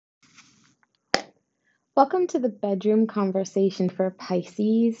Welcome to the Bedroom Conversation for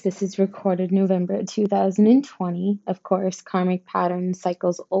Pisces. This is recorded November 2020. Of course, karmic pattern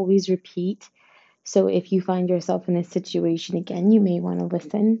cycles always repeat. So if you find yourself in this situation again, you may want to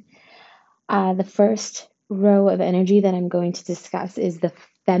listen. The first row of energy that I'm going to discuss is the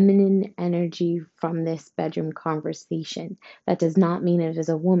feminine energy from this bedroom conversation. That does not mean it is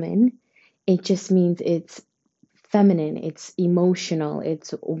a woman, it just means it's feminine, it's emotional,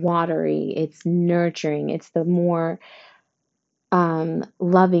 it's watery, it's nurturing, it's the more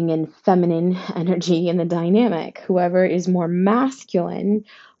loving and feminine energy in the dynamic. Whoever is more masculine,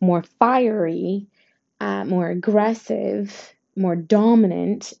 more fiery, more aggressive, more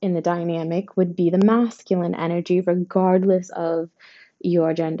dominant in the dynamic would be the masculine energy, regardless of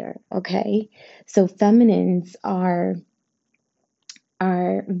your gender. Okay, so feminines are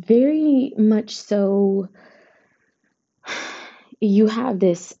very much so. You have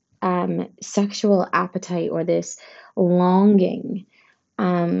this sexual appetite or this longing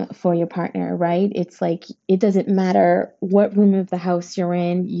for your partner, right? It's like it doesn't matter what room of the house you're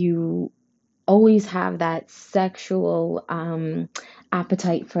in, you always have that sexual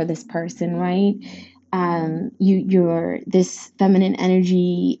appetite for this person, right? You're this feminine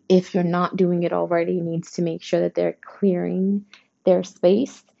energy, if you're not doing it already, needs to make sure that they're clearing their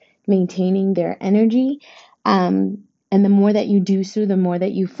space, maintaining their energy. And the more that you do so, the more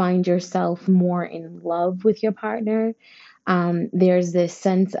that you find yourself more in love with your partner. There's this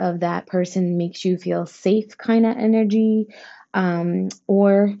sense of that person makes you feel safe kind of energy.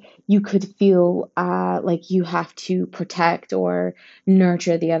 Or you could feel like you have to protect or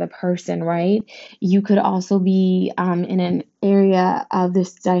nurture the other person, right? You could also be in an area of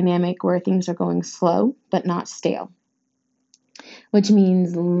this dynamic where things are going slow but not stale, which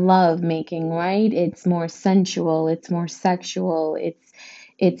means love making, right? It's more sensual, it's more sexual,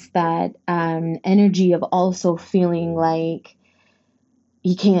 it's that energy of also feeling like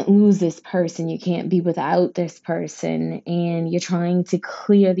you can't lose this person, you can't be without this person, and you're trying to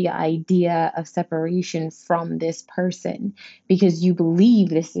clear the idea of separation from this person because you believe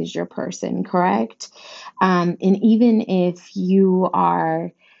this is your person, correct? And even if you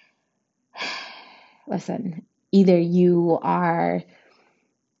are, listen, either you are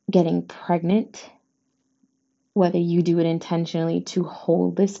getting pregnant, whether you do it intentionally to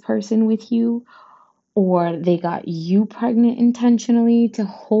hold this person with you, or they got you pregnant intentionally to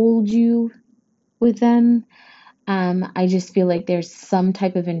hold you with them. I just feel like there's some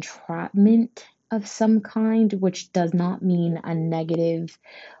type of entrapment of some kind, which does not mean a negative,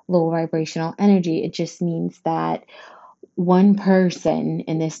 low vibrational energy. It just means that one person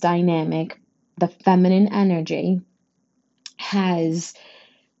in this dynamic, the feminine energy, has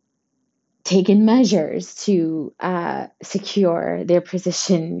taken measures to secure their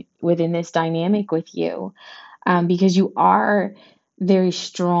position within this dynamic with you, because you are very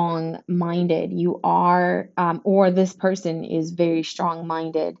strong minded. You are, or this person is very strong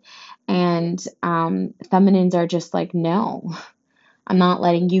minded, and feminines are just like, no, I'm not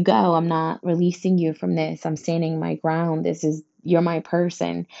letting you go. I'm not releasing you from this. I'm standing my ground. You're my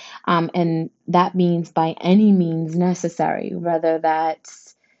person. And that means by any means necessary, whether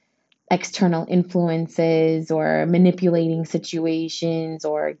that's external influences or manipulating situations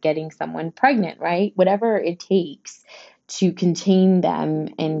or getting someone pregnant, right? Whatever it takes to contain them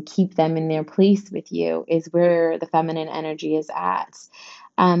and keep them in their place with you is where the feminine energy is at.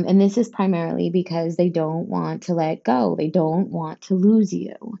 And this is primarily because they don't want to let go, they don't want to lose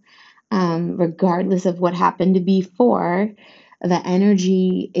you. Regardless of what happened before, the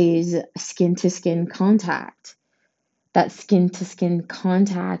energy is skin to skin contact. That skin to skin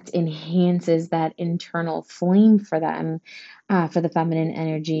contact enhances that internal flame for them, for the feminine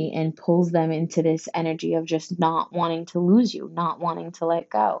energy, and pulls them into this energy of just not wanting to lose you, not wanting to let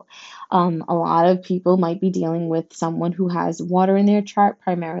go. A lot of people might be dealing with someone who has water in their chart,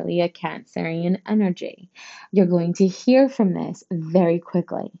 primarily a Cancerian energy. You're going to hear from this very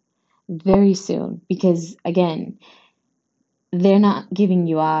quickly, very soon, because again, they're not giving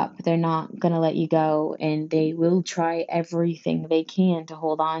you up. They're not going to let you go. And they will try everything they can to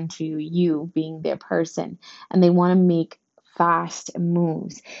hold on to you being their person. And they want to make fast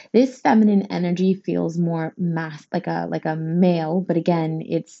moves. This feminine energy feels more like a male, but again,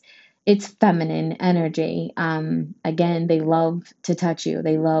 it's feminine energy. Again, they love to touch you.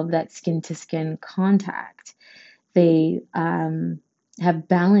 They love that skin to skin contact. They have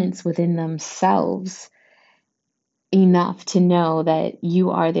balance within themselves enough to know that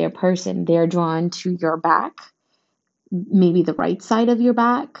you are their person. They're drawn to your back, maybe the right side of your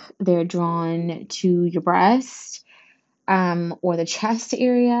back. They're drawn to your breast, or the chest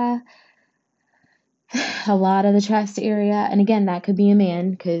area. a lot of the chest area. And again, that could be a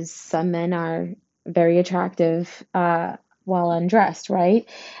man because some men are very attractive while undressed, right?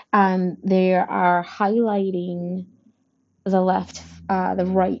 They are highlighting the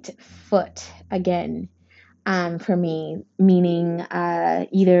right foot again, for me, meaning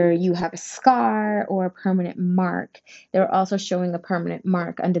either you have a scar or a permanent mark. They're also showing a permanent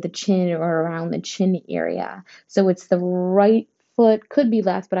mark under the chin or around the chin area. So it's the right foot, could be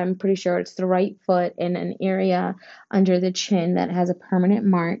left, but I'm pretty sure it's the right foot in an area under the chin that has a permanent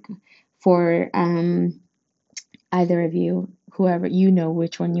mark for either of you, whoever you know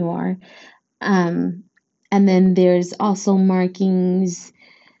which one you are. Um, and then there's also markings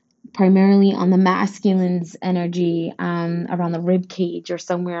primarily on the masculine's energy, around the rib cage or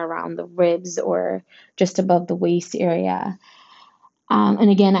somewhere around the ribs or just above the waist area. And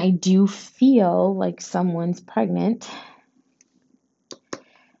again, I do feel like someone's pregnant.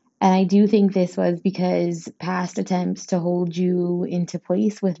 And I do think this was because past attempts to hold you into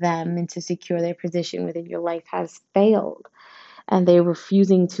place with them and to secure their position within your life has failed. And they're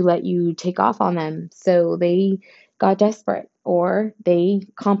refusing to let you take off on them. So they got desperate or they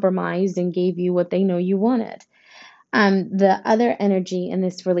compromised and gave you what they know you wanted. The other energy in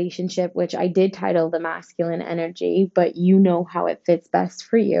this relationship, which I did title the masculine energy, but you know how it fits best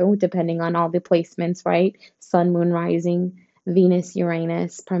for you, depending on all the placements, right? Sun, moon, rising, Venus,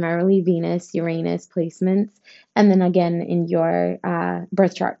 Uranus, primarily Venus, Uranus placements, and then again in your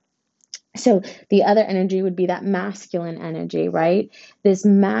birth chart. So the other energy would be that masculine energy, right? This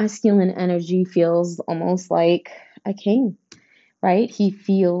masculine energy feels almost like a king, right? He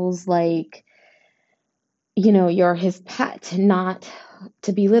feels like, you're his pet, not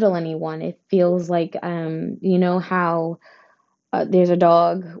to belittle anyone. It feels like, how there's a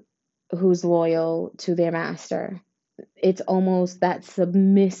dog who's loyal to their master. It's almost that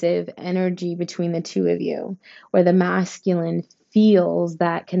submissive energy between the two of you, where the masculine feels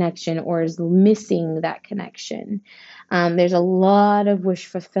that connection or is missing that connection. There's a lot of wish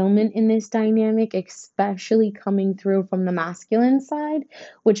fulfillment in this dynamic, especially coming through from the masculine side,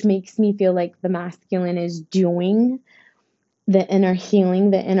 which makes me feel like the masculine is doing the inner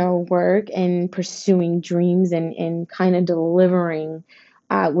healing, the inner work, and pursuing dreams and kind of delivering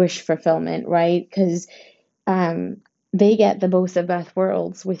wish fulfillment, right? Because um, they get the both of both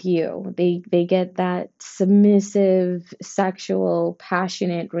worlds with you. They get that submissive, sexual,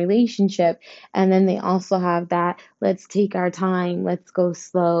 passionate relationship, and then they also have that let's take our time, let's go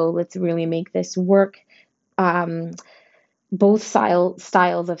slow, let's really make this work. Um, Both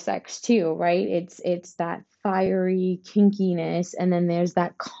styles of sex too, right? It's that fiery kinkiness, and then there's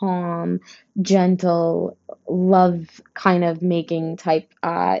that calm, gentle, love kind of making type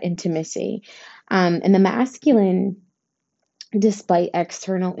intimacy. And the masculine, despite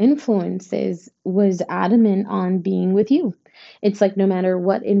external influences, was adamant on being with you. It's like no matter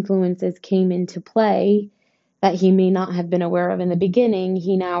what influences came into play that he may not have been aware of in the beginning,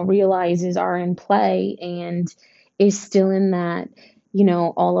 he now realizes are in play and is still in that,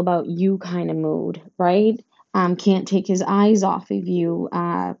 all about you kind of mood, right? Can't take his eyes off of you,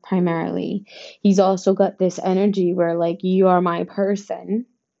 primarily. He's also got this energy where, like, you are my person.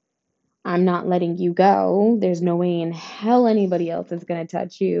 I'm not letting you go. There's no way in hell anybody else is going to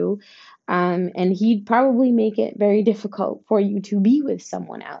touch you. And he'd probably make it very difficult for you to be with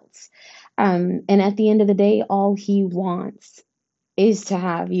someone else. And at the end of the day, all he wants is to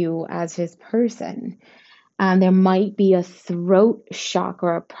have you as his person. There might be a throat shock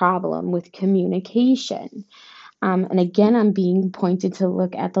or a problem with communication. And again, I'm being pointed to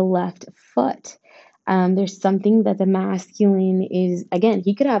look at the left foot. There's something that the masculine is, again,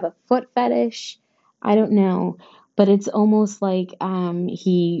 he could have a foot fetish. I don't know. But it's almost like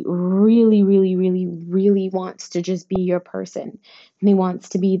he really, really, really, really wants to just be your person. And he wants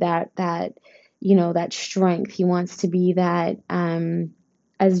to be that strength. He wants to be that,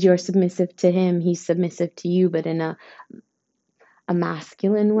 as you're submissive to him, he's submissive to you, but in a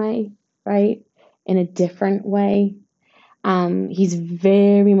masculine way, right? In a different way. He's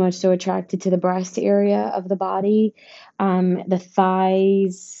very much so attracted to the breast area of the body, the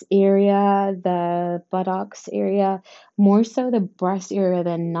thighs area, the buttocks area, more so the breast area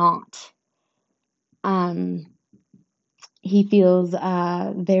than not. Um, he feels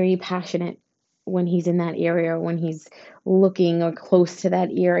very passionate when he's in that area, when he's looking or close to that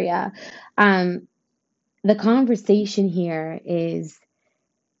area. Um, the conversation here is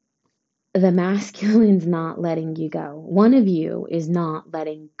the masculine's not letting you go. One of you is not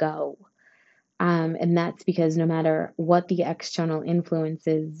letting go. And that's because no matter what the external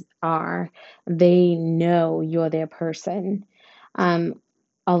influences are, they know you're their person. Um,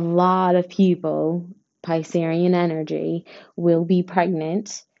 a lot of people Piscean energy will be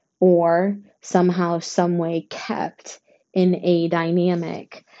pregnant or somehow, some way kept in a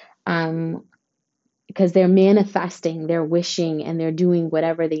dynamic, um, because they're manifesting, they're wishing, and they're doing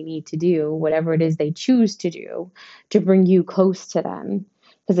whatever they need to do, whatever it is they choose to do to bring you close to them.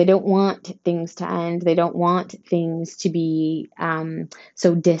 Because they don't want things to end. They don't want things to be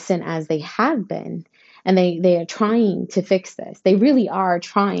so distant as they have been. And they are trying to fix this. They really are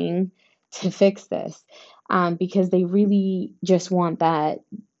trying to fix this, because they really just want that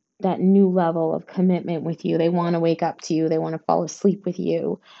new level of commitment with you. They want to wake up to you. They want to fall asleep with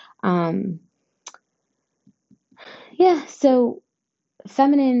you. Um, yeah, so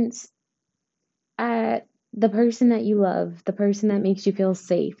feminines, the person that you love, the person that makes you feel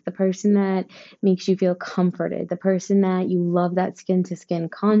safe, the person that makes you feel comforted, the person that you love that skin to skin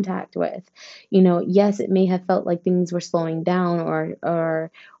contact with. Yes, it may have felt like things were slowing down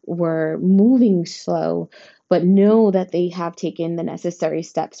or were moving slow, but know that they have taken the necessary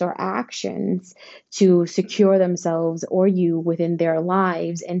steps or actions to secure themselves or you within their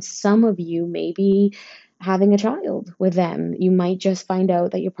lives. And some of you may be having a child with them. You might just find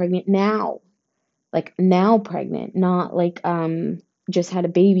out that you're pregnant now, like now pregnant, not like just had a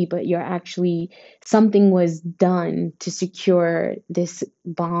baby, but you're actually, something was done to secure this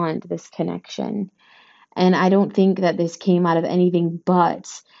bond, this connection. And I don't think that this came out of anything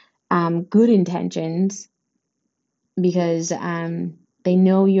but good intentions, because they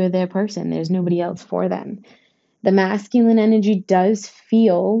know you're their person. There's nobody else for them. The masculine energy does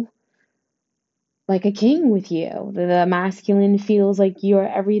feel like a king with you. The masculine feels like you're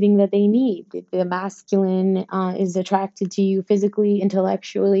everything that they need. The masculine is attracted to you physically,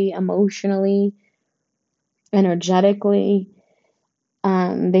 intellectually, emotionally, energetically.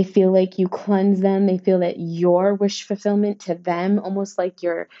 They feel like you cleanse them. They feel that your wish fulfillment to them, almost like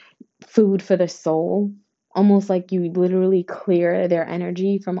you're food for the soul, almost like you literally clear their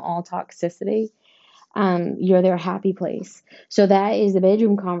energy from all toxicity. You're their happy place. So that is the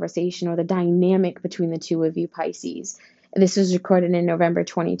bedroom conversation or the dynamic between the two of you, Pisces. This was recorded in November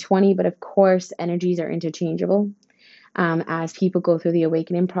 2020, but of course, energies are interchangeable. As people go through the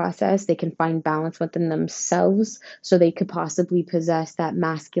awakening process, they can find balance within themselves, so they could possibly possess that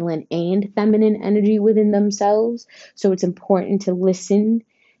masculine and feminine energy within themselves. So it's important to listen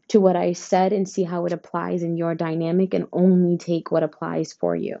to what I said and see how it applies in your dynamic, and only take what applies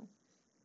for you.